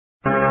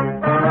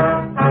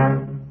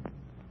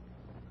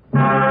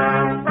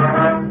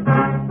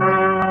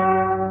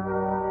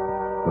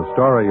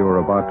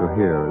to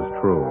hear is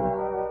true.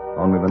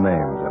 Only the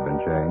names have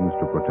been changed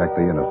to protect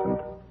the innocent.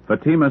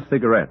 Fatima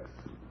Cigarettes,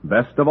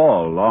 best of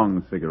all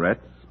long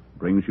cigarettes,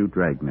 brings you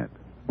Dragnet.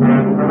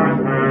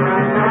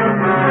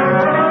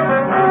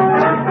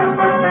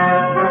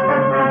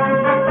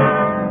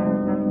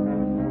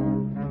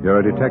 You're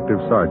a detective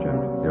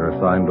sergeant. You're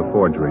assigned to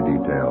forgery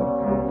detail.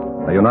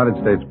 A United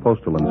States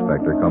postal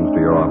inspector comes to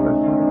your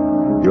office.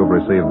 You've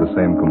received the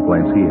same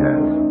complaints he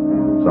has.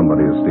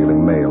 Somebody is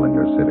stealing mail in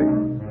your city.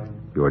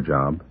 Your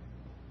job?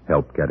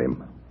 Help get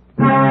him.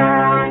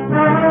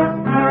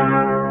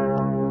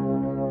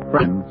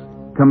 Friends,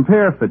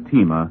 compare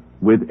Fatima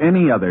with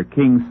any other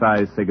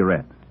king-size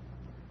cigarette.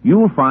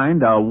 You'll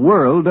find a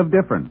world of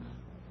difference.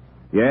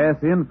 Yes,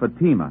 in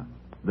Fatima,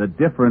 the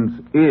difference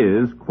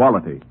is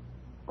quality.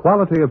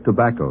 Quality of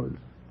tobaccos.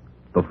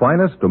 The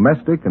finest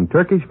domestic and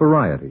Turkish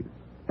varieties.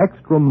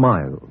 Extra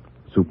mild,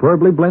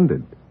 superbly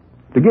blended.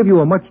 To give you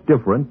a much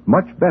different,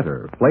 much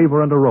better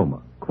flavor and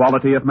aroma.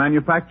 Quality of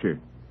manufacture.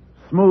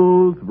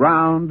 Smooth,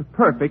 round,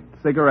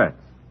 perfect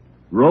cigarettes.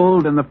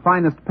 Rolled in the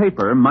finest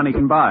paper money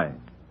can buy.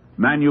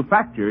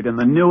 Manufactured in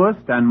the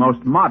newest and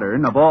most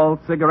modern of all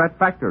cigarette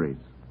factories.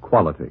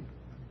 Quality.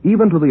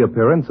 Even to the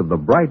appearance of the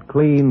bright,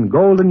 clean,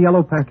 golden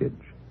yellow package.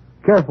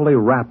 Carefully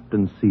wrapped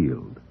and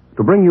sealed.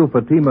 To bring you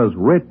Fatima's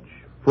rich,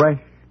 fresh,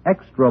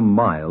 extra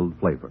mild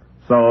flavor.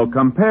 So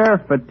compare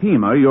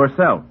Fatima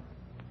yourself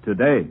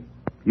today.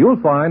 You'll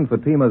find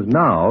Fatima's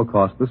now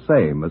cost the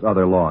same as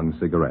other long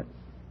cigarettes.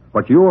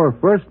 But your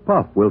first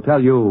puff will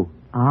tell you...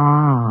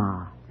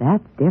 Ah,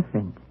 that's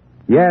different.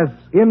 Yes,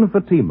 in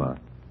Fatima,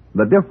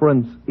 the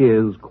difference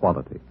is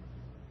quality.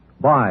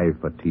 Buy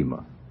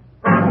Fatima.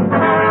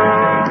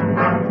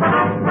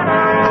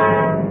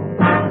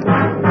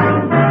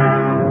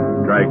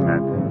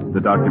 Dragnet,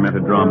 the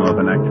documented drama of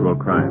an actual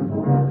crime.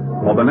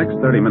 For the next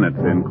 30 minutes,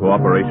 in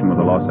cooperation with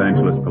the Los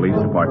Angeles Police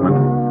Department,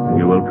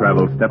 you will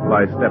travel step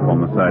by step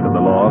on the side of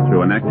the law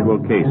through an actual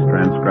case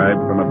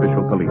transcribed from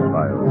official police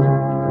files.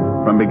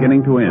 From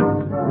beginning to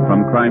end,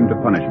 from crime to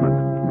punishment,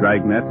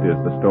 Dragnet is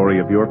the story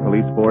of your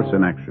police force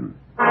in action.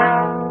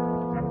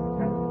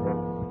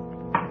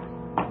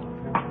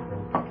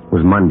 It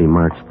was Monday,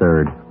 March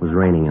 3rd. It was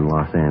raining in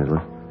Los Angeles.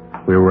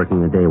 We were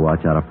working the day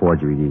watch out of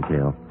forgery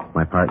detail.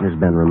 My partner's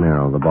Ben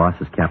Romero. The boss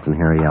is Captain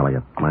Harry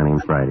Elliott. My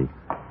name's Friday.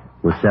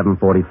 It was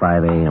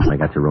 7:45 a.m. I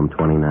got to room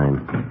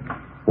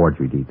 29.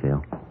 Forgery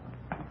detail.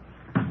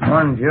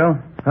 Morning, Joe.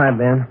 Hi,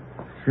 Ben.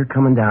 Sure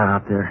coming down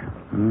out there.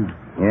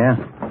 Yeah?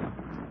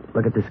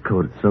 Look at this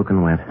coat. It's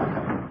soaking wet.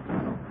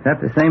 Is that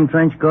the same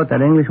trench coat,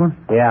 that English one?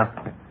 Yeah.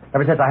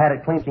 Ever since I had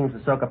it clean, it seems to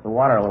soak up the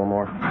water a little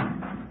more.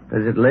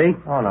 Does it leak?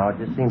 Oh, no.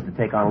 It just seems to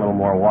take on a little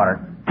more water.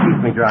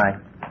 Keeps me dry.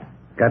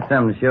 Got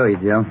something to show you,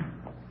 Joe.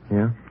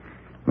 Yeah?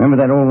 Remember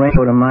that old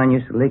raincoat of mine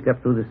used to leak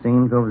up through the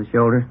seams over the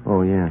shoulder?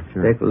 Oh, yeah,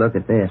 sure. Take a look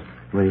at this.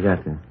 What do you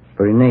got there?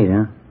 Pretty neat,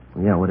 huh?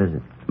 Yeah, what is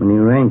it? My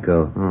new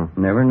raincoat. Oh.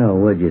 Never know,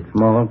 would you? It's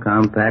small,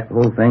 compact.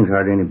 The whole thing's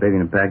hardly any bigger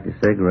than a pack of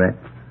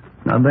cigarettes.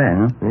 Not bad,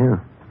 huh? Yeah.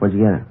 Where'd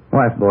you get it?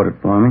 Wife bought it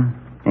for me.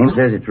 Amy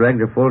says it's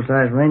regular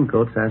full-size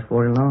raincoat, size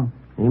 40 long.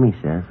 Amy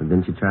says. So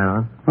didn't you try it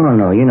on? Oh,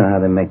 no, you know how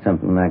they make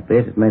something like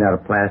this. It's made out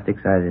of plastic.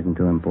 Size isn't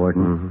too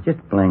important. Mm-hmm. Just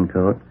a plain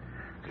coat.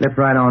 Slips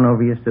right on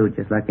over your suit,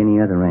 just like any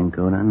other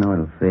raincoat. I know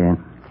it'll fit.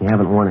 You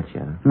haven't worn it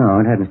yet?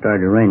 No, it hadn't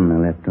started to rain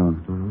when I left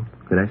home. Mm-hmm.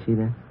 Could I see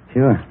that?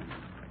 Sure.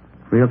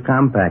 Real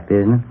compact,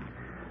 isn't it?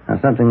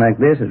 Now, something like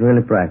this is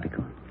really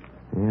practical.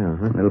 Yeah,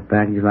 huh? Little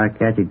package like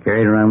that, you'd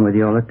carry it around with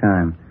you all the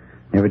time.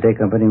 Never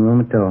take up any room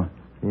at all.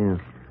 Yeah.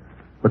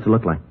 What's it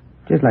look like?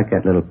 Just like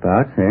that little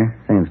pouch there.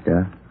 Same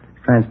stuff.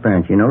 It's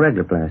transparent, you know,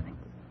 regular plastic.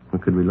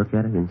 Well, could we look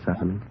at it inside?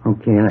 I mean?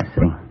 Okay, let's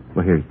see.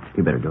 Well, here,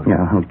 you better do it.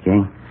 Yeah,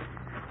 okay.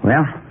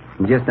 Well,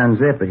 you just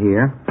unzip it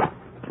here.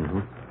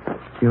 Mm-hmm.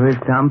 Sure is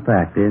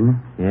compact, isn't it?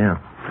 Yeah.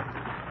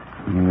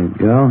 Here we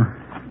go.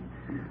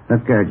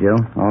 Look there, Joe.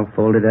 All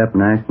folded up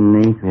nice and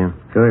neat. Yeah.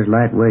 Sure is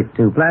lightweight,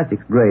 too.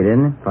 Plastic's great,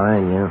 isn't it?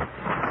 Fine, yeah.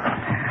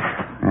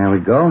 There we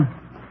go.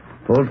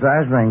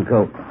 Full-size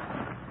raincoat.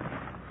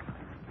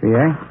 See,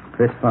 eh?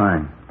 Fits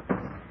fine.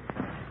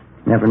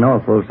 Never know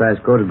a full-size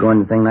coat would go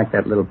in anything like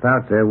that little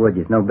pouch there, would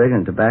you? It's no bigger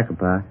than a tobacco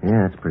pouch.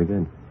 Yeah, that's pretty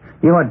good.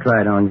 You ought to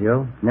try it on,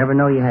 Joe. Never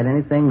know you had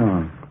anything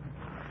wrong.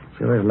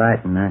 Sure is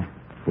light and nice.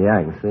 Yeah,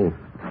 I can see.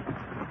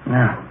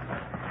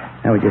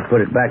 Now we just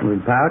put it back in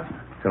the pouch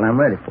till I'm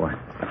ready for it.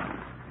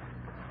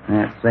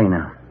 Let's see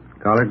now.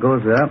 Collar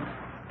goes up.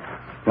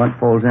 Front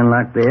folds in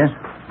like this.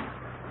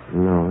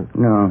 No.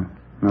 No,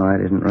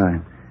 that isn't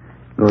right.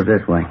 Goes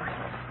this way.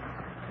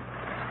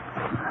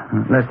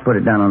 Let's put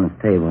it down on the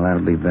table.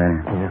 That'll be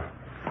better. Yeah.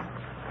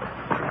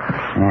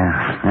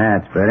 Yeah,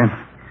 that's better.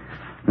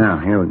 Now,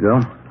 here we go.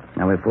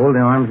 Now we fold the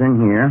arms in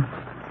here.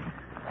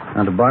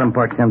 Now the bottom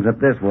part comes up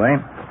this way.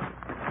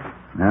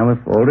 Now we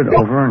fold it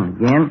over and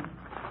again.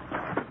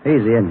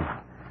 Easy, isn't it?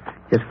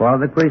 Just follow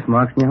the crease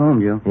marks and you're home,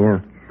 Joe. Yeah.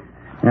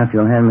 Now, if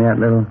you'll hand me that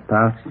little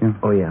pouch, Joe.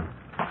 Oh, yeah.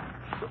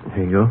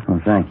 Here you go. Oh,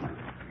 thank you.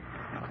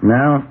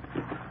 Now,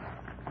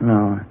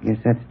 no, I guess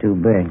that's too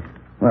big.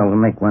 Well, we'll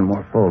make one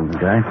more fold,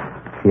 guy.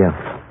 Yeah.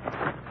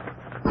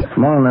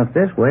 small enough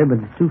this way, but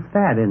it's too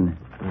fat, isn't it?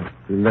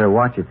 You better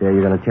watch it there.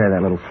 You're going to tear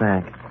that little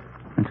sack.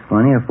 That's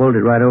funny. I folded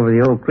it right over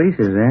the old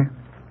creases there.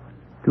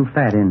 Too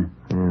fat, isn't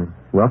it? Yeah.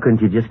 Well,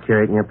 couldn't you just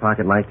carry it in your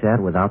pocket like that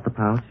without the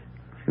pouch?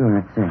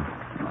 Sure, that's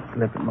it.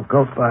 Lift up my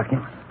coat pocket.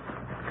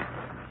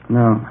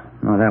 No,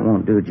 that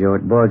won't do, Joe.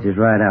 It bulges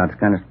right out. It's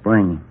kind of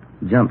springy.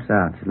 It jumps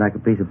out. It's like a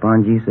piece of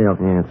pongee silk.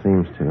 Yeah, it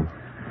seems to.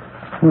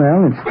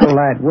 Well, it's still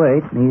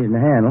lightweight and easy to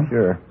handle.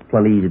 Sure.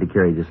 Plenty easy to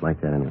carry just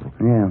like that anyway.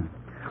 Yeah.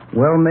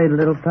 Well-made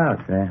little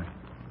pouch there.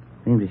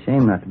 Seems a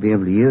shame not to be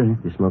able to use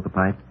it. You smoke a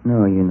pipe?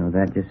 No, you know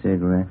that. Just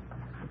cigarette.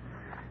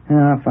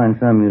 Yeah, I'll find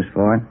some use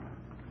for it.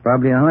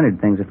 Probably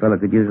 100 things a fellow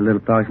could use a little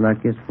pouch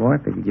like this for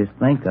if he could just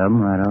think of them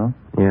right off.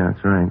 Yeah,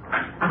 that's right.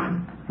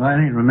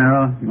 Riley,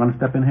 Romero, you want to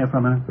step in here for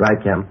a minute? Right,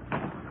 Captain.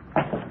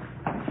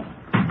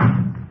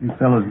 You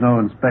fellows know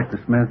Inspector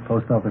Smith,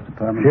 Post Office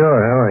Department? Sure,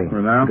 how are you?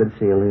 Romero? Good to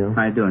see you, Leo.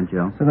 How you doing,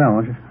 Joe? Sit down,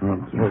 won't you?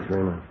 Thanks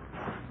very much.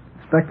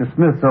 Inspector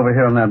Smith's over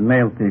here on that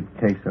mail thief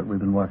case that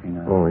we've been working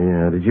on. Oh,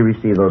 yeah. Did you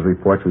receive those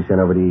reports we sent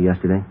over to you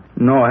yesterday?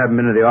 No, I haven't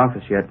been to the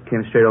office yet.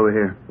 Came straight over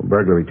here. Well,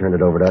 burglary turned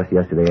it over to us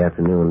yesterday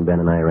afternoon.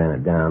 Ben and I ran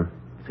it down.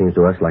 Seems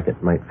to us like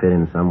it might fit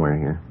in somewhere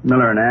here.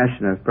 Miller and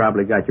Ashton have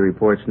probably got your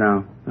reports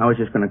now. I was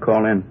just going to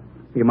call in.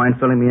 You mind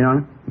filling me in on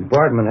it?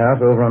 Apartment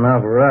house over on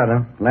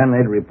Alvarado.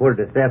 Landlady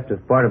reported a theft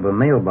of part of a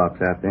mailbox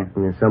out there.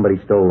 And somebody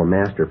stole a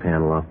master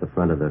panel off the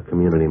front of the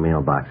community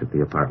mailbox at the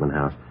apartment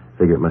house.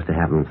 Figure it must have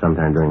happened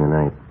sometime during the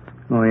night.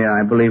 Oh, yeah,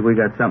 I believe we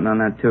got something on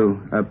that, too.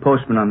 A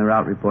postman on the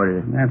route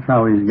reported it. That's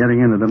how he's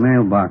getting into the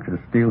mailboxes.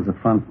 Steals the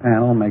front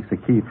panel, makes a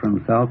key for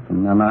himself,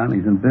 and then on,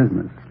 he's in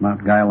business.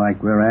 Smart guy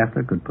like we're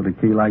after could put a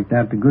key like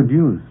that to good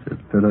use.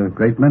 It's fit a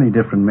great many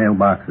different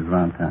mailboxes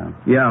around town.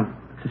 Yeah,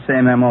 it's the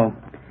same M.O.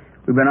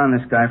 We've been on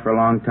this guy for a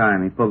long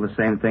time. He pulled the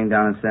same thing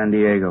down in San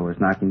Diego. Was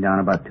knocking down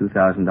about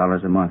 $2,000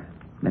 a month.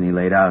 Then he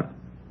laid out.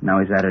 Now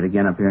he's at it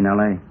again up here in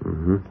L.A.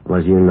 Mm-hmm. Well,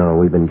 as you know,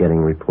 we've been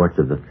getting reports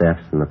of the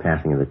thefts and the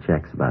passing of the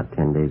checks about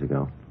 10 days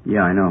ago.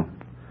 Yeah, I know.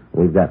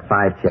 We've got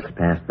 5 checks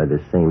passed by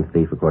this same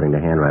thief according to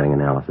handwriting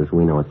analysis.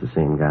 We know it's the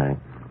same guy.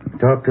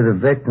 Talked to the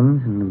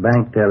victims and the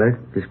bank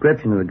teller.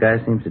 Description of the guy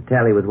seems to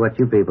tally with what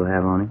you people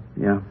have on him.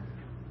 Yeah.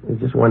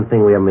 There's just one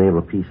thing we haven't been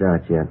able to piece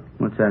out yet.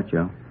 What's that,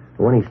 Joe?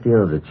 When he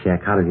steals a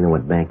check, how does he know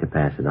what bank to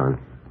pass it on?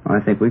 Well,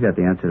 I think we got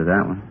the answer to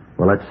that one.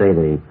 Well, let's say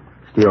that he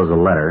steals a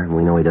letter, and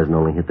we know he doesn't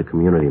only hit the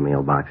community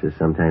mailboxes.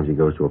 Sometimes he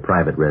goes to a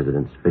private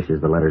residence, fishes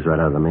the letters right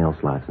out of the mail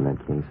slots in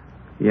that case.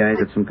 Yeah, he's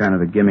got some kind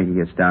of a gimmick he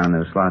gets down in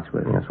those slots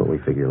with. That's what we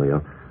figure,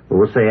 Leo. Well,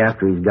 we'll say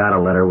after he's got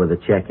a letter with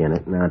a check in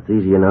it. Now, it's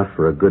easy enough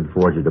for a good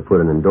forger to put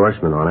an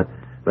endorsement on it,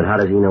 but how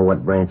does he know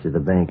what branch of the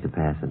bank to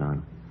pass it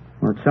on?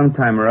 Well, at some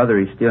time or other,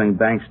 he's stealing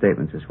bank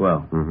statements as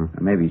well. Mm-hmm.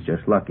 Or maybe he's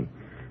just lucky.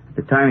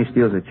 At the time he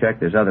steals a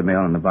check, there's other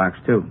mail in the box,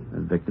 too.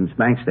 The victim's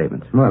bank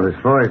statements. Well, as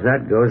far as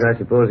that goes, I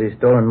suppose he's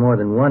stolen more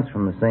than once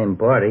from the same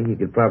party. He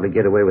could probably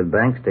get away with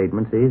bank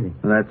statements easy.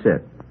 Well, that's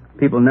it.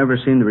 People never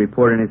seem to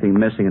report anything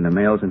missing in the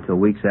mails until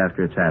weeks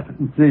after it's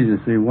happened. It's easy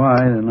to see why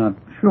they're not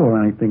sure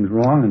anything's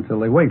wrong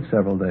until they wait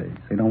several days.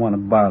 They don't want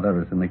to bother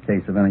us in the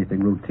case of anything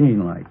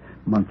routine like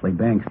monthly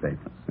bank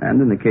statements. And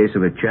in the case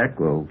of a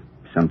check, well,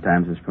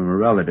 sometimes it's from a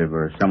relative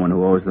or someone who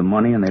owes them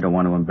money and they don't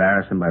want to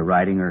embarrass them by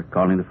writing or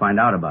calling to find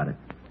out about it.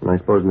 And I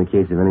suppose in the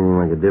case of anything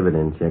like a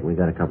dividend check, we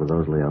got a couple of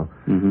those, Leo.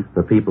 Mm-hmm.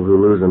 The people who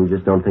lose them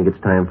just don't think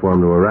it's time for them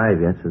to arrive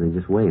yet, so they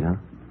just wait,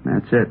 huh?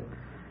 That's it.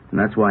 And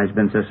that's why he's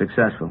been so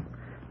successful.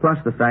 Plus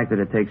the fact that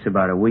it takes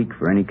about a week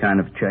for any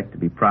kind of check to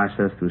be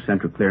processed through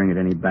central clearing at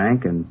any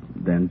bank, and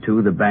then,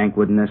 too, the bank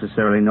wouldn't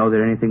necessarily know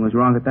that anything was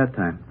wrong at that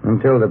time.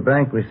 Until the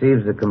bank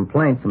receives a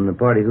complaint from the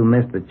party who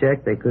missed the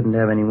check, they couldn't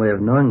have any way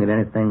of knowing that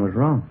anything was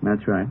wrong.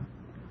 That's right.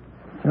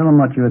 Tell them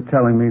what you were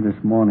telling me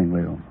this morning,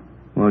 Leo.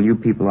 Well, you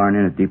people aren't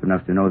in it deep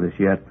enough to know this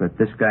yet, but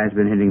this guy's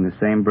been hitting the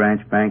same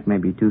branch bank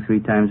maybe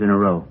 2-3 times in a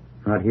row.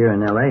 Not here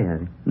in L.A., has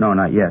he? No,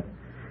 not yet.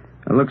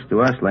 It looks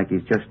to us like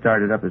he's just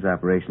started up his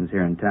operations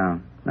here in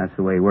town. That's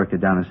the way he worked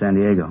it down in San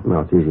Diego.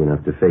 Well, it's easy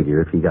enough to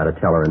figure. If he got a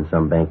teller in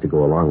some bank to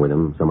go along with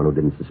him, someone who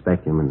didn't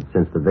suspect him, and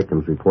since the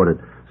victims reported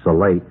so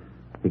late,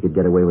 he could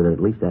get away with it at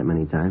least that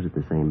many times at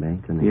the same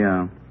bank, couldn't he?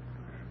 Yeah.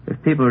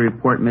 If people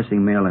report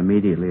missing mail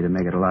immediately, it'd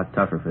make it a lot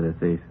tougher for the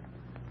thief.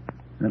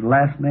 That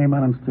last name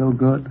on him still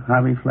good?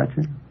 Harvey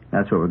Fletcher?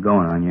 That's what we're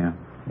going on, yeah.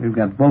 We've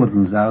got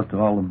bulletins out to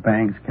all the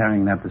banks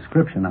carrying that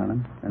description on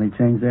him, and he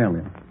changed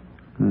earlier.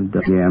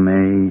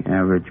 WMA,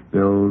 average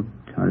build,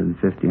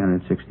 150,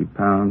 160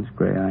 pounds,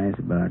 gray eyes,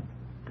 about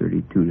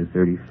 32 to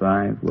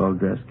 35,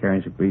 well-dressed,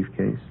 carries a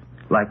briefcase.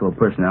 Likeable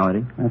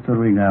personality. That's what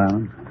we got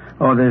on him.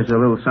 Oh, there's a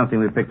little something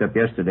we picked up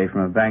yesterday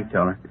from a bank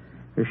teller.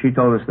 She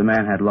told us the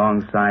man had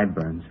long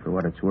sideburns, for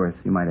what it's worth.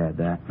 You might add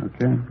that.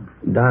 Okay.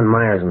 Don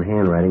Myers in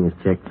handwriting has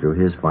checked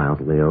through his files,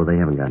 Leo. They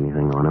haven't got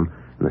anything on him.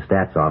 And the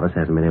stats office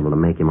hasn't been able to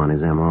make him on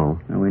his M.O.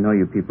 And we know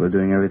you people are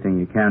doing everything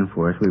you can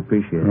for us. We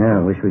appreciate it. Yeah,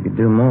 I wish we could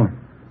do more.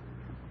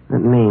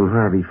 That name,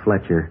 Harvey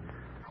Fletcher.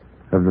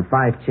 Of the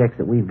 5 checks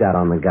that we've got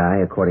on the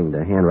guy, according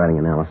to handwriting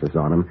analysis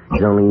on him,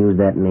 he's only used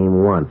that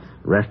name once.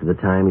 Rest of the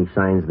time, he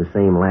signs the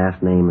same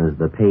last name as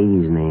the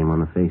payee's name on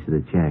the face of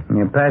the check.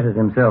 He passes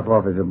himself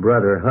off as a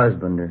brother or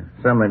husband or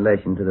some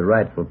relation to the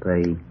rightful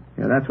payee.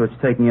 Yeah, that's what's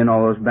taking in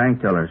all those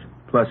bank tellers,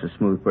 plus a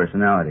smooth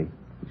personality.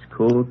 He's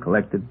cool,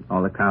 collected,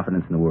 all the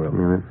confidence in the world.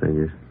 Yeah, that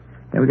figures.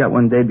 Yeah, we got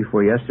one day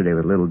before yesterday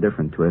with a little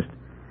different twist.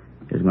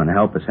 Isn't going to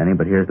help us any,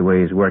 but here's the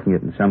way he's working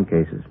it in some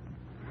cases.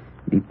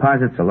 He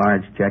deposits a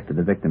large check to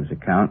the victim's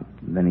account,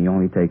 then he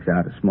only takes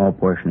out a small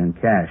portion in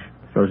cash.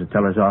 Throws the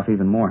tellers off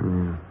even more.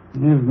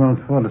 Here's those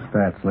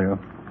photostats, Leo.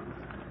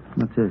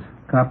 What's this?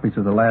 Copies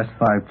of the last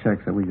 5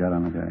 checks that we got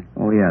on the guy.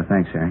 Oh, yeah,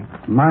 thanks, Harry.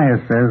 Maya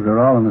says they're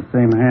all in the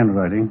same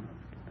handwriting.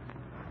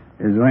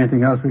 Is there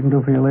anything else we can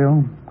do for you,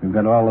 Leo? We've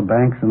got all the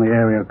banks in the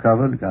area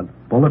covered, got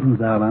bulletins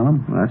out on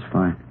them. Well, that's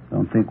fine.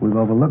 Don't think we've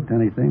overlooked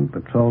anything.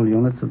 Patrol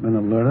units have been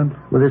alerted.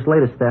 With this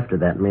latest theft of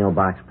that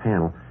mailbox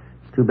panel,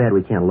 it's too bad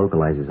we can't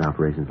localize his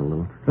operations a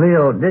little.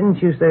 Leo,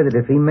 didn't you say that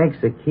if he makes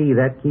a key,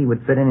 that key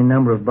would fit any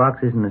number of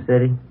boxes in the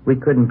city? We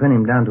couldn't pin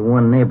him down to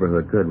one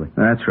neighborhood, could we?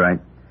 That's right.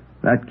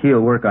 That key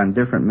will work on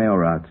different mail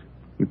routes.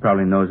 He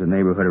probably knows the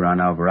neighborhood around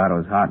Alvarado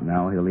is hot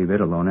now. He'll leave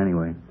it alone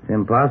anyway. It's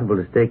impossible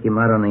to stake him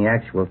out on the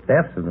actual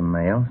thefts of the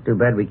mail. It's too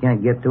bad we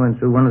can't get to him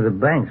through one of the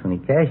banks when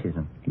he cashes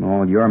them.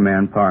 Well, your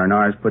manpower and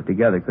ours put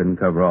together couldn't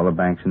cover all the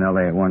banks in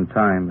L.A. at one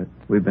time, but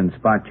we've been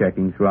spot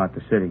checking throughout the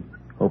city,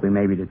 hoping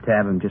maybe to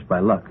tab him just by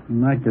luck. We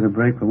might get a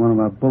break for one of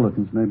our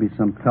bulletins, maybe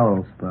some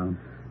tellers found.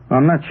 Well,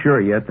 I'm not sure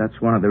yet.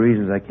 That's one of the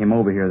reasons I came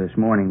over here this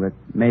morning, but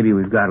maybe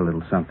we've got a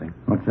little something.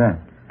 What's that?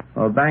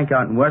 Well, a bank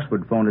out in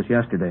Westwood phoned us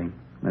yesterday.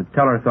 The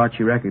teller thought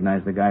she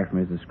recognized the guy from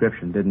his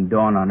description. Didn't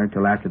dawn on her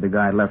till after the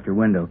guy had left her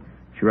window.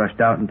 She rushed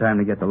out in time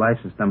to get the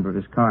license number of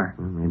his car.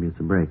 Well, maybe it's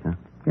a break, huh?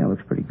 Yeah,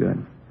 looks pretty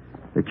good.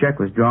 The check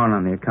was drawn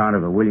on the account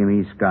of a William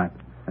E. Scott.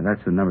 And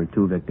that's the number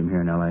 2 victim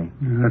here in L.A.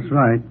 Yeah, that's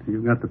right.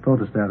 You've got the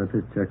photostat of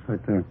his checks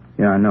right there.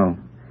 Yeah, I know.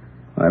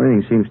 Well,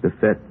 everything seems to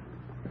fit.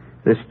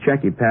 This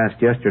check he passed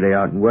yesterday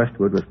out in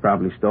Westwood was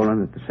probably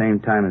stolen at the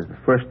same time as the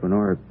first one,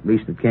 or at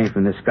least it came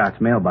from this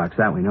Scott's mailbox.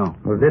 That we know.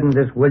 Well, didn't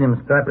this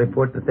William Scott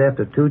report the theft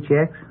of 2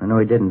 checks? I know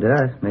he didn't to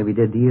us. Maybe he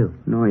did to you.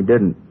 No, he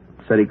didn't.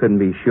 Said he couldn't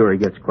be sure. He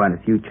gets quite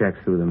a few checks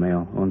through the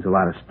mail. Owns a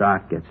lot of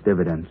stock, gets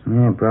dividends.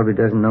 Yeah, probably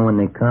doesn't know when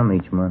they come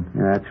each month.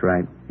 Yeah, that's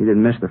right. He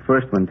didn't miss the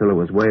first one until it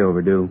was way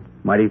overdue.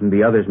 Might even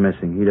be others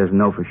missing. He doesn't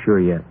know for sure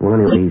yet. Well,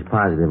 anyway, he's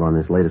positive on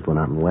this latest one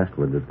out in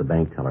Westwood that the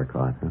bank teller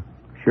caught, huh?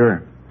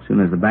 Sure. As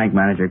soon as the bank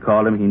manager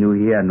called him, he knew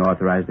he hadn't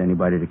authorized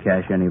anybody to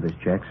cash any of his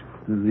checks.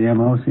 Does the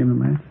M.O. seem to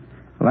match?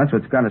 Well, that's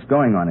what's got us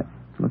going on it.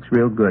 Looks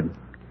real good.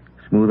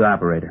 Smooth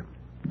operator.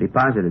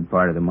 Deposited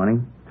part of the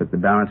money, took the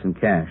balance in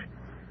cash.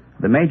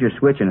 The major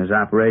switch in his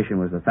operation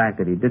was the fact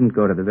that he didn't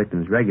go to the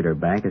victim's regular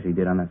bank as he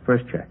did on that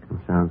first check.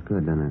 Sounds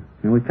good, doesn't it?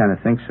 And we kind of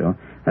think so.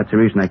 That's the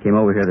reason I came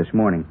over here this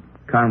morning.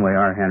 Conway,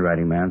 our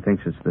handwriting man,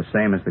 thinks it's the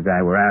same as the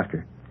guy we're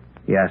after.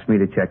 He asked me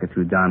to check it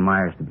through Don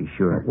Myers to be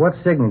sure. What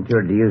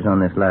signature do you use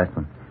on this last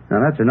one? Now,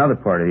 that's another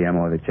part of the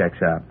M.O. that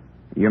checks out.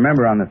 You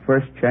remember on the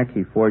first check,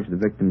 he forged the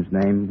victim's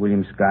name,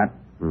 William Scott?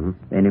 Mm-hmm.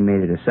 Then he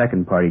made it a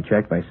second-party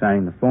check by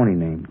signing the phony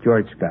name,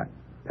 George Scott,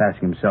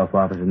 passing himself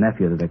off as a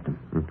nephew of the victim.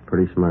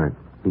 Pretty smart.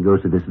 He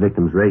goes to this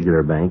victim's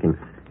regular bank, and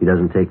he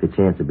doesn't take the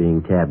chance of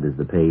being tabbed as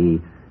the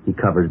payee. He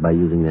covers by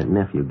using that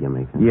nephew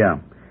gimmick. Huh? Yeah.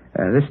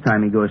 This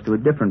time he goes to a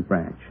different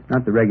branch.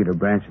 Not the regular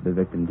branch that the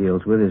victim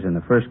deals with as in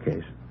the first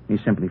case. He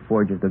simply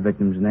forges the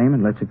victim's name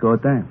and lets it go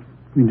at that.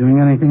 You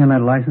doing anything on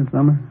that license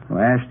number?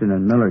 Well, Ashton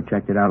and Miller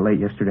checked it out late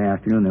yesterday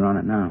afternoon. They're on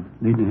it now.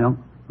 Need any help?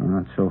 Well,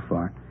 not so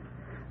far.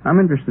 I'm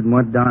interested in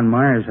what Don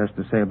Myers has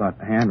to say about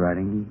the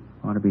handwriting.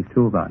 He ought to be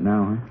through about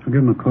now, huh? I'll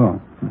give him a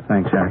call. Well,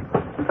 thanks, Harry.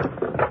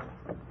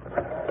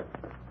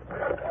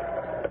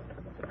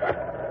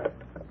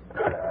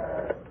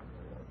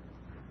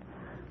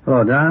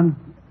 Hello, Don.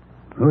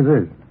 Who's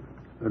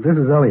this? This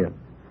is Elliot.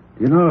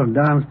 Do you know if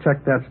Don's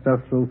checked that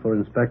stuff through for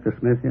Inspector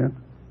Smith yet?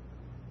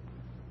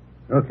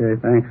 Okay,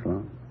 thanks,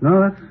 Lon. No,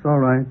 that's all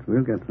right.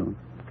 We'll get to him.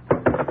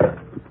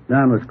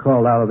 Don was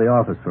called out of the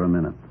office for a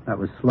minute. That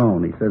was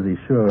Sloan. He says he's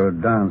sure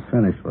Don's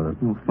finished with it.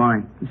 Oh,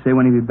 fine. You say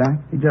when he'll be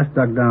back? He just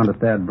ducked down to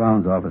Thad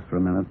Brown's office for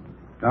a minute.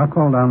 I'll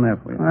call down there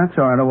for you. Well, that's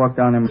all right. I'll walk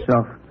down there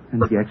myself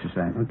and get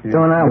exercise. Okay.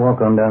 So and I'll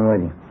walk on down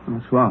with you.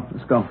 Oh, swell.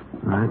 Let's go.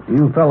 All right.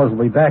 You fellas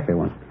will be back here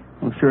once.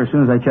 Well, sure, as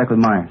soon as I check with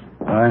Myers.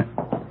 All right.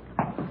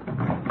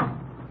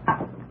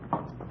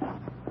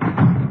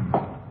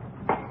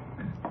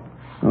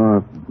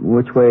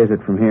 Which way is it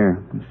from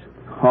here? This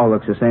hall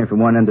looks the same from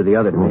one end to the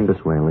other to me.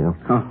 This way, Leo.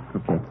 Oh,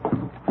 okay.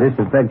 This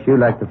affects you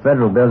like the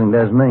federal building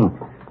does me.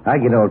 I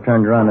get all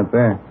turned around up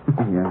there.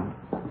 Yeah.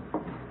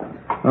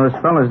 Well, those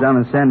fellas down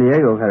in San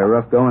Diego had a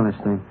rough go on this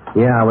thing.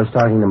 Yeah, I was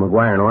talking to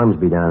McGuire and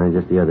Ormsby down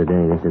there just the other day.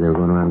 They said they were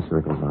going around in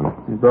circles on it.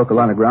 They broke a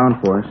lot of ground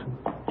for us.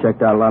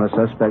 Checked out a lot of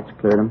suspects,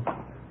 cleared them.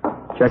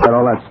 Checked out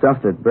all that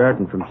stuff that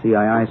Brereton from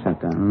CII sent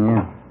down.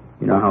 Yeah.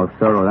 You know how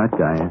thorough that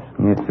guy is.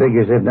 It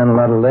figures they've done a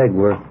lot of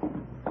legwork.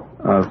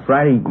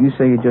 Friday, you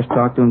say you just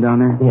talked to him down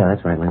there? Yeah,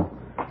 that's right, Leo.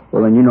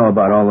 Well, then you know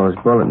about all those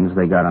bulletins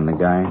they got on the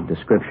guy.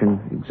 Description,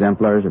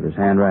 exemplars of his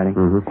handwriting.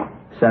 Mm-hmm.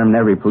 Sent them to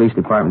every police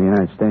department in the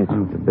United States.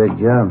 It's a big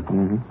job.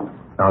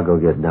 Mm-hmm. I'll go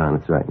get Don.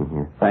 It's right in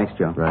here. Thanks,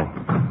 Joe. Right.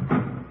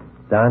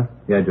 Don?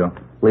 Yeah, Joe.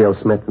 Leo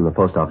Smith from the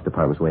post office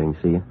department's waiting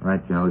to see you.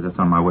 Right, Joe. Just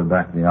on my way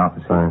back to the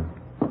office. Fine.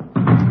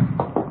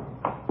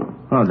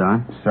 Hello,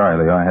 Don. Sorry,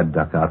 Leo. I had to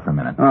duck out for a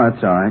minute. Oh,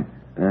 that's all right.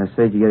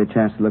 Say, did you get a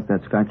chance to look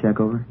that Scott check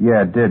over?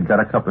 Yeah, I did. Got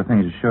a couple of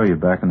things to show you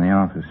back in the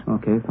office.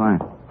 Okay, fine.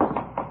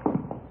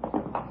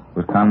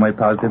 Was Conway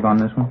positive on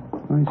this one?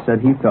 Well, he said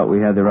he felt we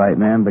had the right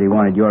man, but he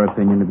wanted your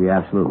opinion to be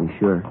absolutely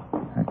sure.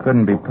 I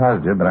couldn't be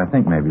positive, but I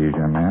think maybe he's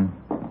your man.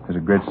 There's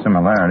a great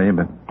similarity,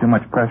 but too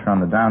much pressure on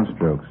the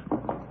downstrokes.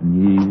 The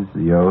Y's,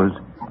 the O's.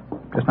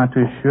 Just not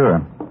too sure.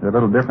 They're a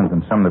little different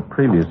than some of the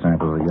previous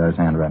samples of the guy's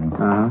handwriting.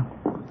 Uh-huh.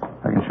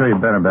 I can show you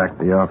better back at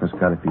the office.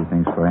 Got a few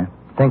things for you.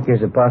 Think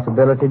there's a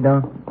possibility,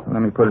 Don? Well,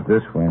 let me put it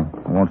this way.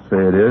 I won't say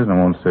it is, and I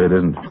won't say it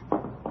isn't.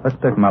 Let's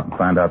pick them up and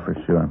find out for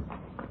sure.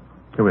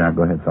 Here we are.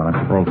 Go ahead, fellas.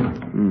 Thanks.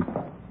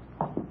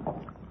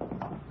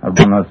 I'll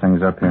bring those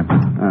things up here.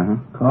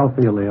 Uh-huh. Call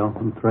for you, Leo.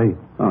 I'm 3.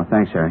 Oh,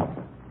 thanks, Harry.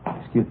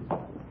 Excuse me.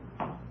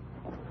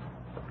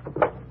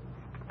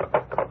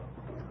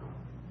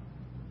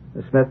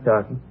 The Smith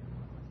talking.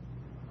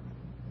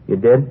 You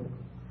did?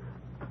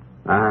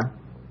 Uh-huh.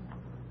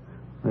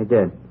 I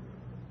did.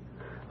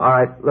 All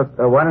right, look,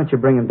 why don't you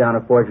bring him down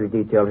to forgery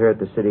detail here at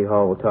the city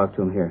hall? We'll talk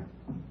to him here.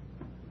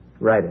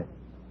 Right, Ed.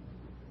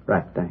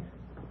 Right, thanks.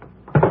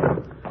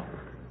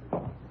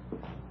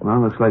 Well,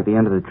 looks like the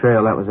end of the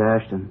trail. That was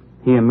Ashton.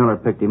 He and Miller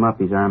picked him up.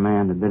 He's our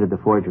man, admitted the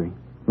forgery.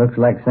 Looks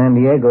like San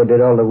Diego did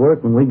all the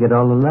work and we get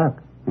all the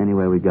luck.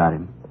 Anyway, we got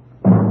him.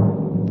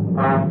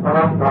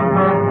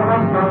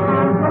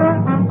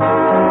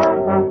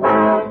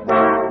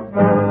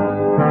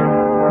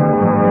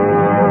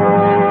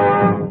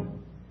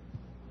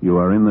 You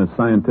are in the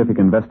Scientific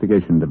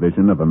Investigation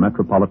Division of a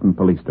Metropolitan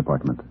Police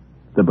Department,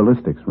 the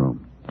ballistics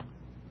room.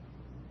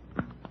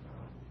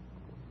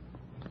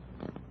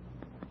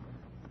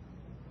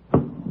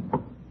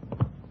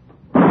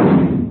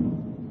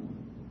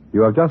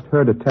 You have just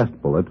heard a test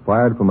bullet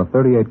fired from a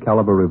 .38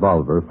 caliber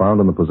revolver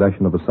found in the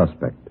possession of a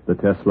suspect. The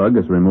test slug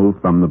is removed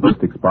from the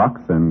ballistics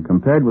box and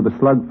compared with the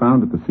slug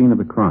found at the scene of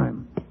the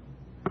crime.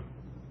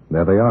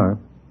 There they are.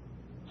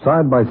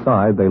 Side by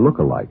side, they look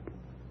alike.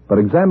 But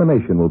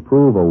examination will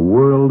prove a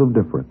world of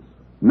difference.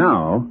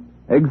 Now,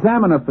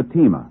 examine a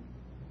Fatima.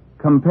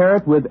 Compare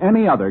it with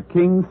any other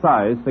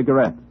king-size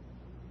cigarette.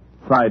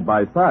 Side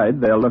by side,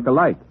 they'll look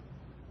alike.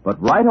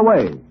 But right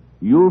away,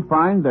 you'll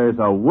find there's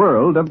a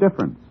world of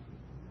difference.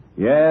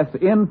 Yes,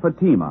 in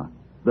Fatima,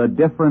 the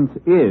difference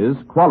is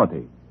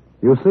quality.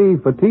 You see,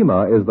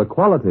 Fatima is the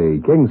quality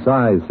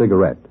king-size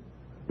cigarette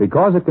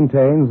because it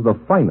contains the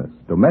finest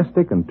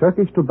domestic and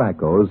Turkish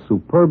tobaccos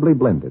superbly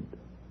blended.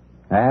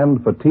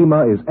 And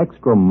Fatima is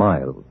extra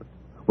mild,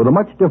 with a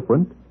much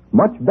different,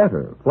 much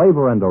better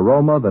flavor and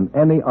aroma than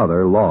any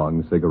other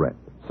long cigarette.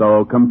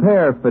 So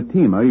compare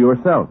Fatima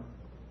yourself.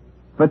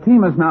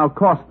 Fatimas now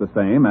cost the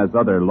same as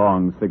other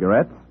long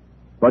cigarettes,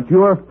 but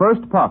your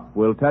first puff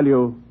will tell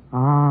you...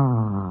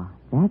 Ah,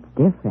 that's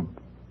different.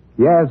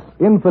 Yes,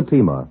 in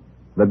Fatima,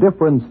 the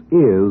difference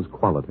is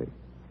quality.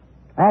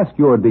 Ask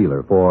your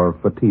dealer for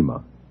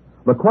Fatima,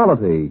 the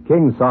quality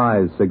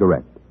king-size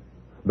cigarette.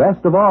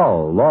 Best of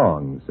all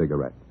long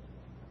cigarettes.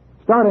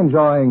 Start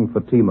enjoying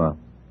Fatima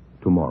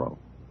tomorrow.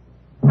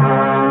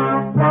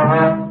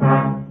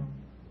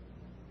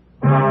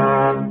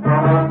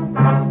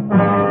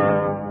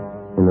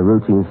 In the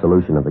routine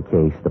solution of a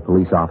case, the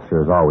police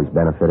officer is always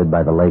benefited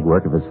by the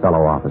legwork of his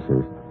fellow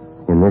officers.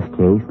 In this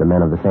case, the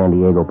men of the San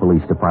Diego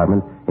Police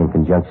Department, in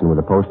conjunction with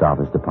the Post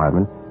Office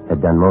Department,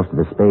 had done most of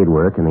the spade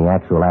work, and the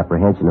actual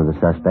apprehension of the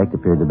suspect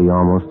appeared to be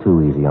almost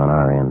too easy on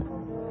our end.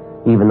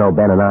 Even though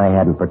Ben and I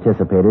hadn't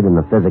participated in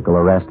the physical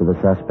arrest of the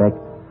suspect,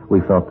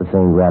 we felt the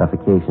same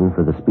gratification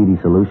for the speedy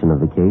solution of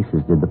the case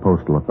as did the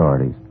postal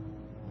authorities.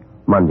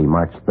 Monday,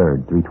 March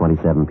 3rd,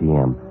 3:27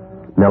 p.m.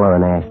 Miller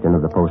and Ashton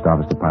of the Post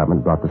Office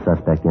Department brought the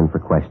suspect in for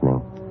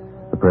questioning.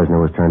 The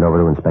prisoner was turned over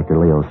to Inspector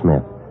Leo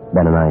Smith.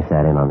 Ben and I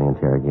sat in on the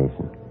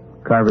interrogation.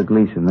 Carver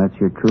Gleason, that's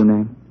your true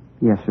name?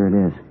 Yes, sir, it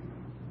is.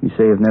 You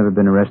say you've never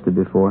been arrested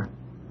before?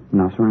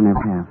 No, sir, I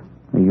never have.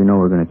 Now, you know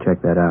we're going to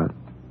check that out.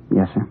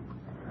 Yes, sir.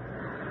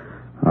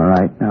 All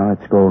right, now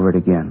let's go over it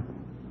again.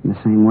 The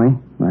same way?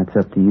 Well, that's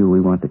up to you. We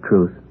want the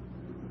truth.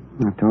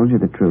 I've told you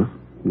the truth.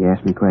 You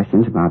asked me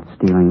questions about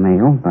stealing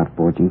mail, about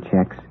forging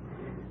checks.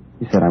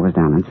 You said I was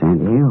down in San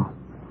Diego.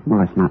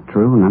 Well, that's not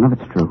true. None of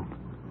it's true.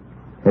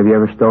 Have you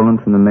ever stolen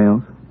from the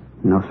mails?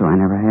 No, sir, I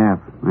never have.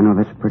 I know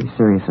that's a pretty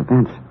serious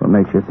offense. What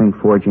makes you think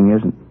forging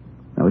isn't?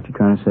 Is that what you're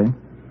trying to say?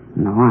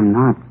 No, I'm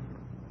not.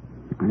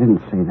 I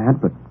didn't say that,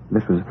 but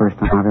this was the first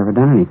time I've ever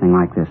done anything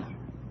like this.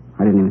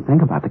 I didn't even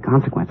think about the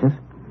consequences.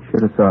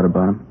 Should have thought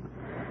about them.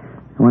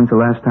 When's the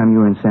last time you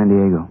were in San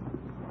Diego?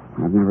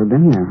 I've never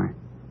been there.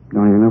 I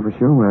don't even know for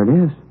sure where it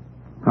is.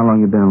 How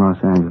long you been in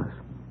Los Angeles?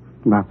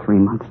 About 3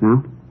 months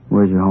now.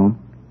 Where's your home?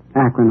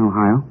 Akron,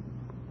 Ohio.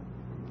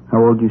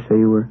 How old did you say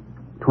you were?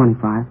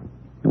 25.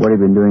 What have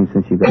you been doing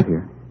since you got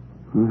here?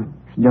 Well,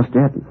 it's just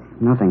it.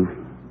 Nothing.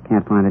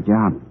 Can't find a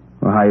job.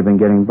 Well, how you been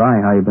getting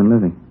by? How you been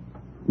living?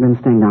 Been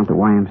staying down at the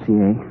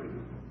YMCA.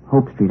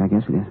 Hope Street, I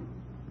guess it is.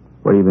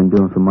 What have you been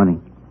doing for money?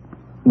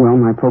 Well,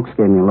 my folks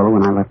gave me a little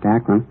when I left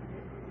Akron.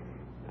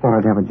 Thought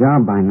I'd have a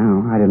job by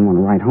now. I didn't want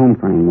to write home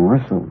for any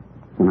more, so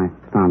when I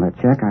found that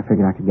check, I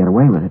figured I could get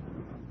away with it.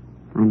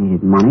 I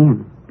needed money,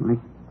 and I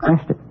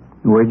cashed it.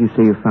 Where'd you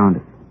say you found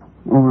it?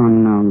 Over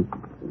on,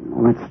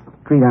 that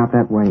street out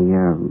that way,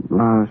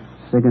 La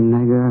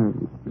Cienega.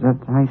 Is that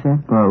how you say it?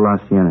 Oh, La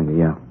Cienega,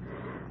 yeah.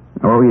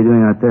 What were you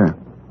doing out there?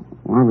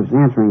 Well, I was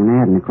answering an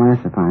ad in the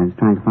classifieds,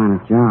 trying to find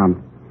a job.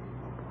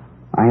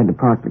 I had to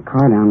park the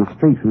car down the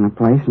street from the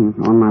place, and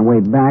on my way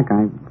back,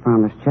 I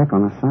found this check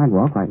on the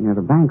sidewalk right near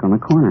the bank on the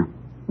corner.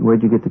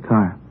 Where'd you get the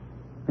car?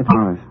 It's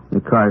ours. The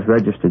car's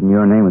registered in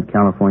your name with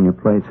California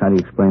plates. How do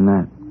you explain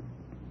that?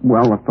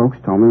 Well, the folks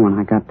told me when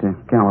I got to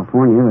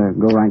California to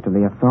go right to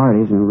the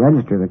authorities and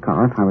register the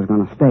car if I was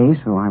going to stay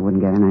so I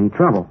wouldn't get in any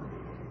trouble.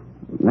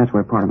 That's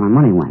where part of my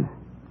money went.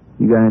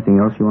 You got anything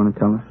else you want to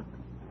tell us?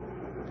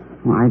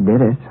 Well, I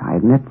did it. I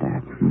admit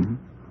that.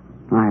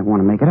 Mm-hmm. I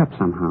want to make it up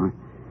somehow.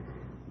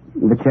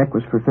 The check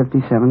was for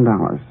 $57.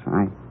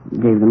 I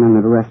gave the men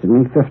that arrested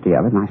me 50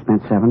 of it, and I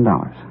spent $7.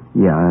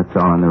 Yeah, that's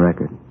all on the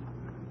record.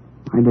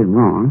 I did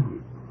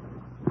wrong.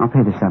 I'll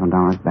pay the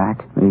 $7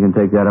 back. Well, you can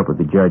take that up with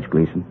the judge,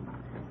 Gleason.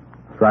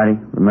 Friday,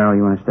 Romero,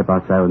 you want to step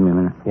outside with me a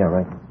minute? Yeah,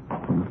 right.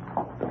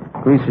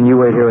 Gleason, you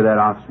wait here with that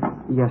officer.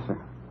 Yes, sir.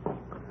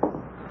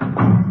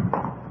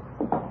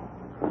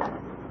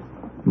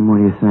 What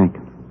do you think?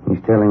 He's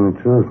telling the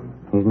truth.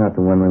 He's not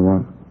the one we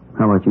want.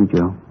 How about you,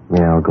 Joe?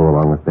 Yeah, I'll go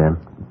along with Ben.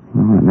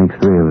 Well, that makes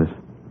three of us.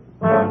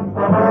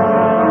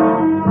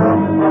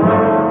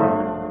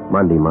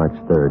 Monday, March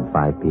 3rd,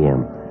 5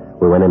 p.m.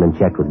 We went in and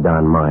checked with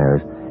Don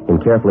Myers. In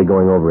carefully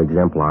going over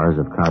exemplars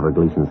of Carver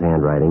Gleason's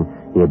handwriting,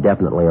 he had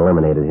definitely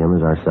eliminated him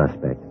as our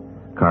suspect.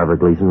 Carver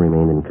Gleason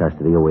remained in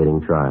custody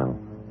awaiting trial.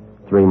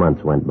 3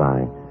 months went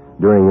by.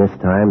 During this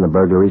time, the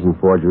burglaries and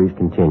forgeries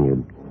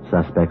continued.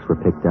 Suspects were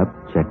picked up,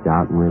 checked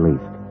out, and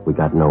released. We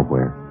got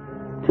nowhere.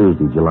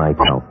 Tuesday, July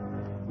 12th.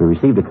 We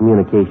received a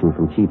communication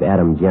from Chief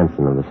Adam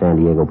Jensen of the San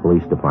Diego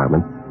Police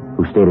Department,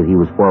 who stated he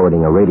was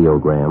forwarding a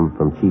radiogram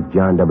from Chief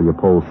John W.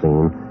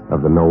 Polsine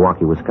of the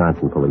Milwaukee,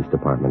 Wisconsin Police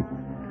Department.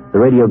 The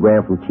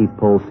radiogram from Chief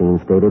Polsine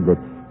stated that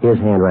his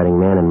handwriting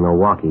man in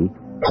Milwaukee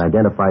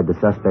identified the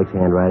suspect's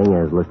handwriting,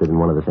 as listed in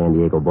one of the San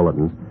Diego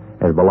bulletins,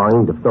 as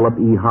belonging to Philip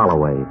E.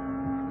 Holloway.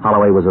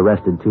 Holloway was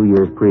arrested 2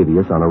 years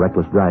previous on a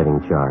reckless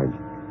driving charge.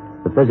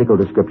 The physical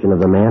description of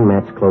the man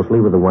matched closely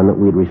with the one that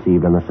we'd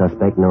received on the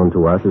suspect known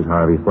to us as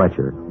Harvey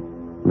Fletcher.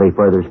 They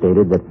further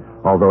stated that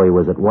although he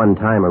was at one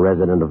time a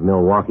resident of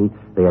Milwaukee,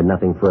 they had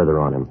nothing further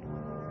on him.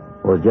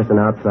 It was just an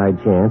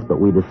outside chance, but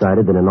we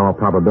decided that in all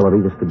probability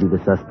this could be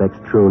the suspect's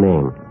true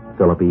name,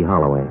 Philip E.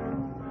 Holloway.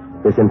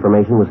 This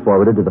information was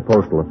forwarded to the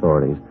postal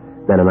authorities.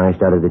 Ben and I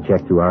started to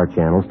check through our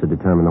channels to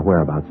determine the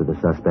whereabouts of the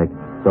suspect,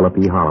 Philip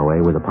E.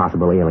 Holloway, with a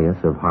possible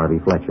alias of Harvey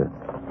Fletcher.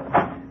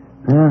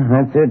 Yeah,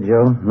 that's it,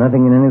 Joe.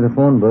 Nothing in any of the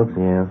phone books.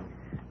 Yeah.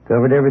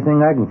 Covered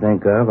everything I can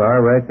think of. Our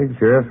records,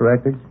 sheriff's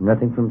records.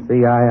 Nothing from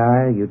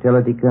CII,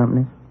 utility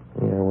company.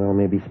 Yeah, well,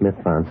 maybe Smith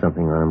found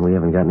something on him. We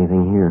haven't got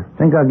anything here.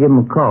 Think I'll give him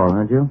a call,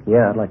 huh, Joe?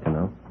 Yeah, I'd like to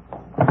know.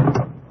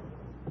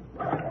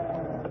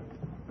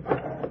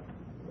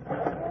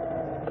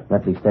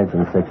 That's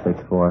extension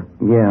 664.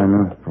 Yeah, I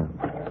know.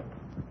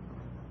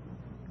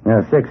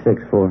 Yeah,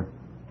 664.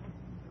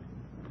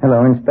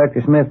 Hello,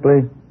 Inspector Smith,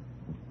 please.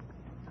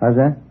 How's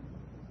that?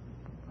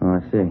 Oh,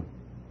 I see.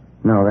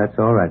 No, that's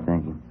all right,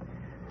 thank you.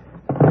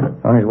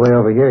 On his way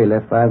over here, he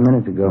left 5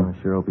 minutes ago.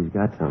 I sure hope he's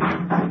got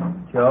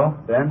something. Joe,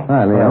 Ben?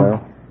 Hi,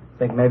 Leo.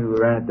 Think maybe we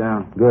ran it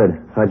down. Good.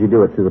 How'd you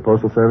do it? Through the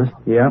Postal Service?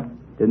 Yeah.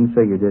 Didn't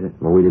figure, did it?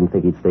 Well, we didn't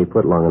think he'd stay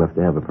put long enough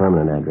to have a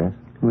permanent address.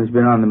 Well, he's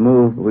been on the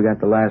move, but we got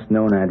the last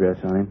known address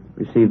on him.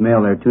 Received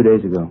mail there 2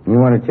 days ago. You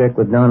want to check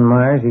with Don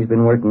Myers? He's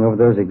been working over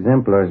those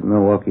exemplars at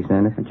Milwaukee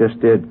Center. I just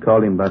did.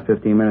 Called him about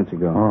 15 minutes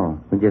ago. Oh,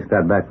 we just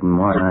got back from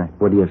Milwaukee.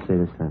 What do you have to say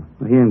this time?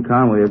 Well, he and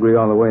Conway agree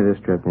all the way this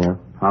trip. Yeah?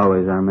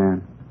 Holloway's our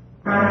man.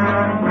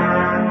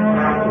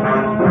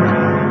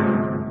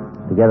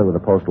 Together with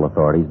the postal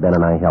authorities, Ben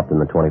and I helped in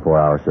the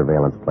 24-hour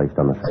surveillance placed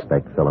on the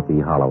suspect, Philip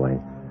E. Holloway.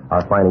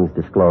 Our findings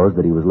disclosed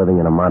that he was living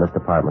in a modest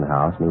apartment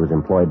house and he was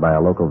employed by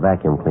a local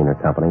vacuum cleaner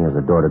company as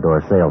a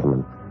door-to-door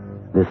salesman.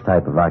 This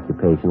type of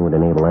occupation would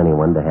enable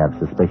anyone to have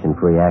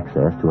suspicion-free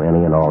access to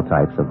any and all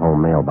types of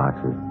home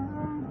mailboxes.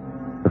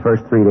 The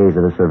first 3 days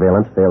of the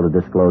surveillance failed to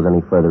disclose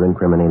any further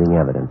incriminating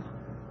evidence.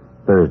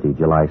 Thursday,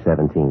 July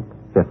 17th,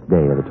 fifth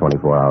day of the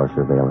 24-hour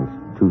surveillance,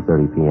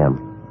 2:30 p.m.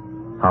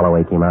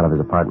 Holloway came out of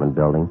his apartment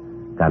building,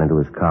 got into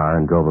his car,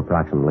 and drove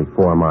approximately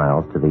 4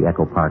 miles to the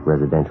Echo Park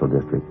residential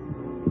district.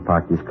 He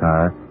parked his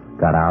car,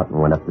 got out, and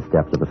went up the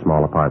steps of a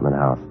small apartment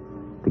house.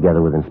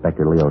 Together with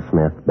Inspector Leo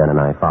Smith, Ben and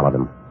I followed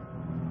him.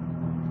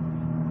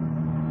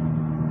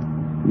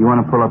 You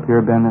want to pull up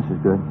here, Ben? This is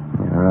good.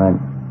 All right.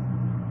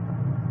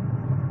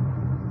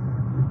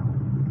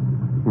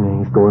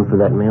 Yeah, he's going for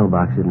that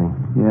mailbox, isn't he?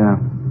 Yeah.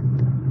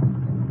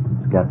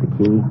 It's got the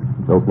key.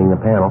 It's opening the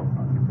panel.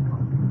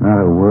 Not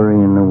a worry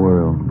in the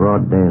world.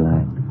 Broad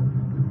daylight.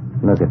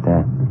 Look at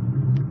that.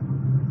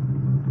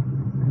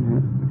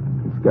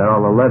 He's got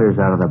all the letters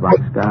out of the box.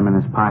 Got them in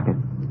his pocket.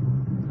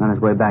 On his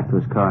way back to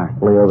his car.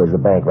 Leo, there's a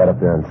bank right up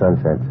there on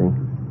Sunset, see?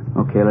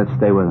 Okay, let's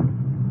stay with him.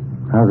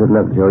 How's it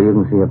look, Joe? You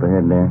can see up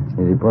ahead there.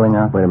 Is he pulling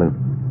out? Wait a minute.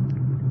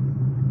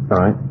 All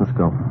right, let's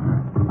go.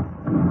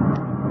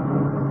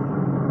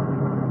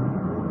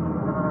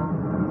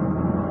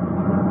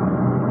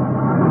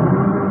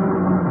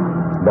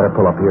 Better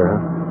pull up here,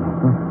 huh?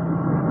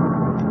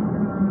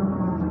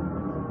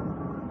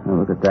 Oh,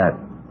 look at that.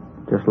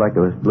 Just like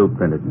it was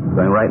blueprinted.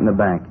 Going right in the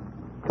bank.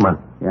 Come on.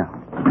 Yeah.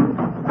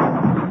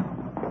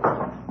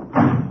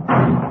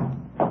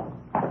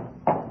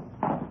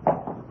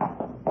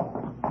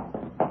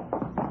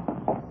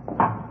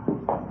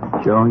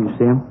 Joe, you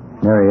see him?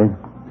 There he is.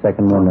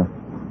 Second window.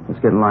 Let's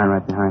get in line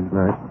right behind him.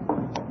 All right.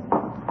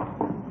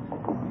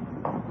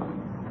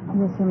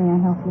 Yes, sir, may I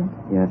help you?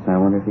 Yes, I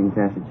wonder if you can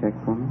cash a check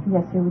for me?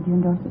 Yes, sir, would you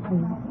endorse it,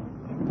 please?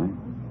 Sure.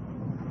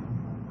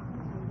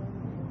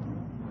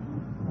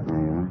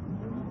 There you are.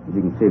 As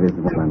you can see, this is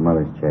one of my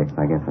mother's checks.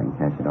 I guess I can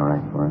cash it all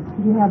right for her.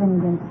 Do you have any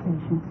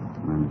identification?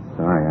 I'm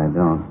sorry, I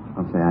don't.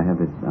 I'll say I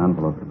have this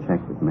envelope the check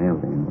was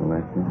mailed in. Will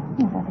that do?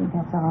 Yes, I think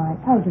that's all right.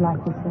 How would you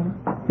like this, sir?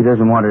 He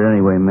doesn't want it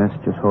anyway, miss.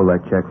 Just hold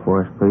that check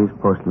for us, please.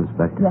 Postal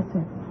inspector. Yes, sir.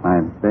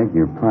 I beg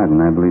your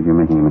pardon. I believe you're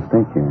making a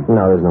mistake here.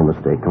 No, there's no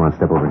mistake. Come on,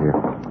 step over here.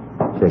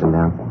 Shake him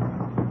down.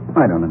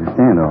 I don't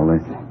understand all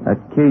this. That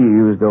key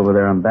you used over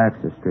there on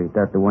Baxter Street,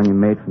 that the one you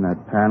made from that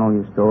panel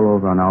you stole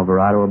over on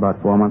Alvarado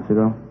about 4 months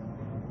ago?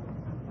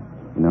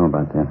 You know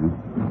about that, huh?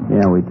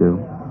 Yeah, we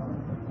do.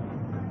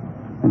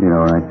 I did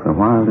all right for a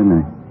while, didn't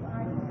I?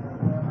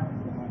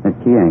 That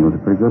key angle's a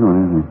pretty good one,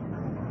 isn't it?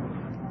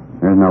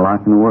 There's no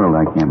lock in the world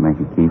I can't make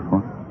a key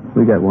for.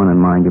 We got one in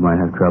mind you might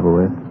have trouble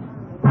with.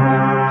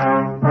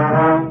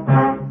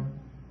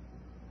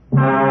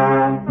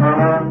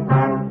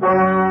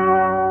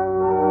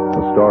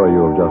 The story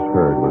you have just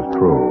heard was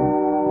true.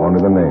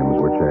 Only the names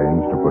were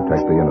changed to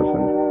protect the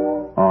innocent.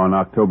 On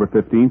October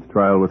 15th,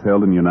 trial was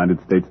held in the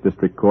United States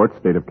District Court,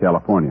 State of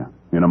California.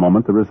 In a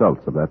moment, the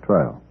results of that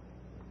trial.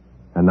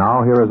 And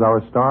now, here is our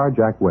star,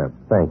 Jack Webb.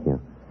 Thank you.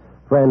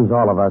 Friends,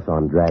 all of us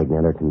on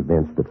Dragnet are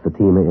convinced that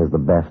Fatima is the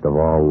best of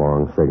all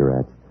long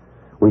cigarettes.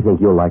 We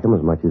think you'll like them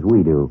as much as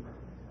we do.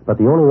 But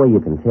the only way you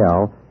can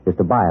tell is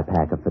to buy a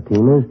pack of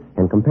Fatimas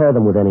and compare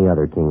them with any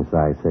other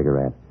king-size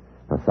cigarette.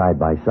 Now, side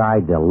by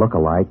side, they'll look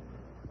alike,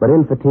 but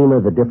in Fatima,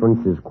 the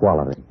difference is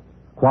quality.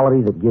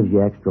 Quality that gives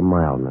you extra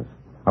mildness,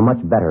 a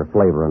much better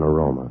flavor and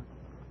aroma.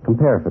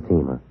 Compare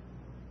Fatima.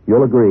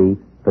 You'll agree,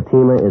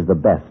 Fatima is the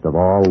best of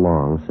all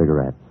long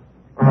cigarettes.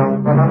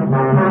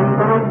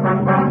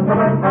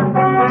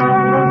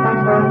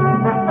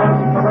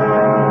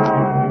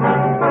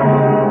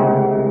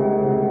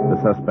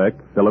 The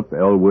suspect, Philip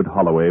Elwood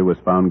Holloway, was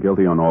found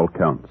guilty on all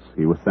counts.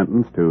 He was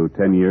sentenced to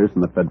 10 years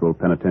in the federal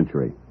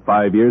penitentiary.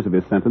 5 years of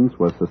his sentence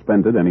was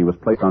suspended, and he was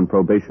placed on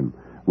probation.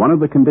 One of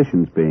the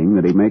conditions being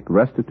that he make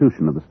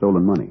restitution of the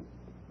stolen money.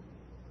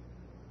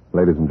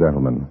 Ladies and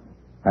gentlemen,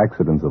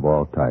 accidents of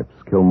all types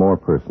kill more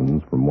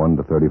persons from 1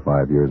 to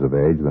 35 years of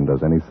age than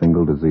does any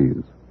single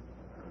disease.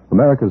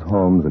 America's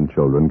homes and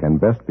children can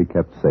best be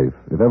kept safe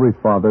if every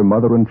father,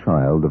 mother, and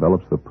child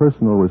develops the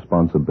personal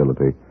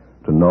responsibility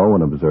to know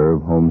and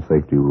observe home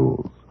safety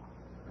rules.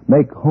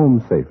 Make home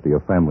safety a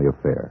family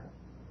affair.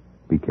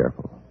 Be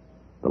careful.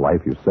 The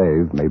life you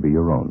save may be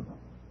your own.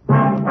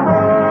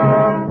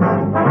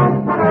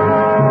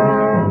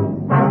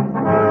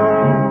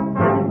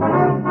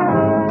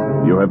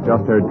 You have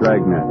just heard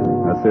Dragnet,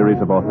 a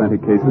series of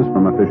authentic cases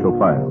from official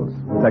files.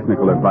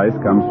 Technical advice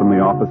comes from the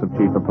Office of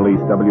Chief of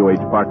Police W.H.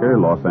 Parker,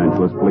 Los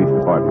Angeles Police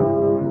Department.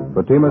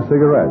 Fatima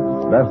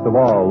Cigarettes, best of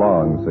all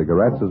long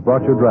cigarettes, has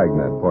brought you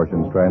Dragnet,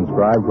 portions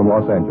transcribed from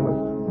Los Angeles.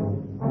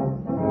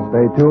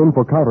 Stay tuned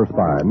for Counter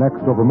Spy,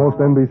 next over most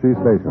NBC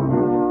stations.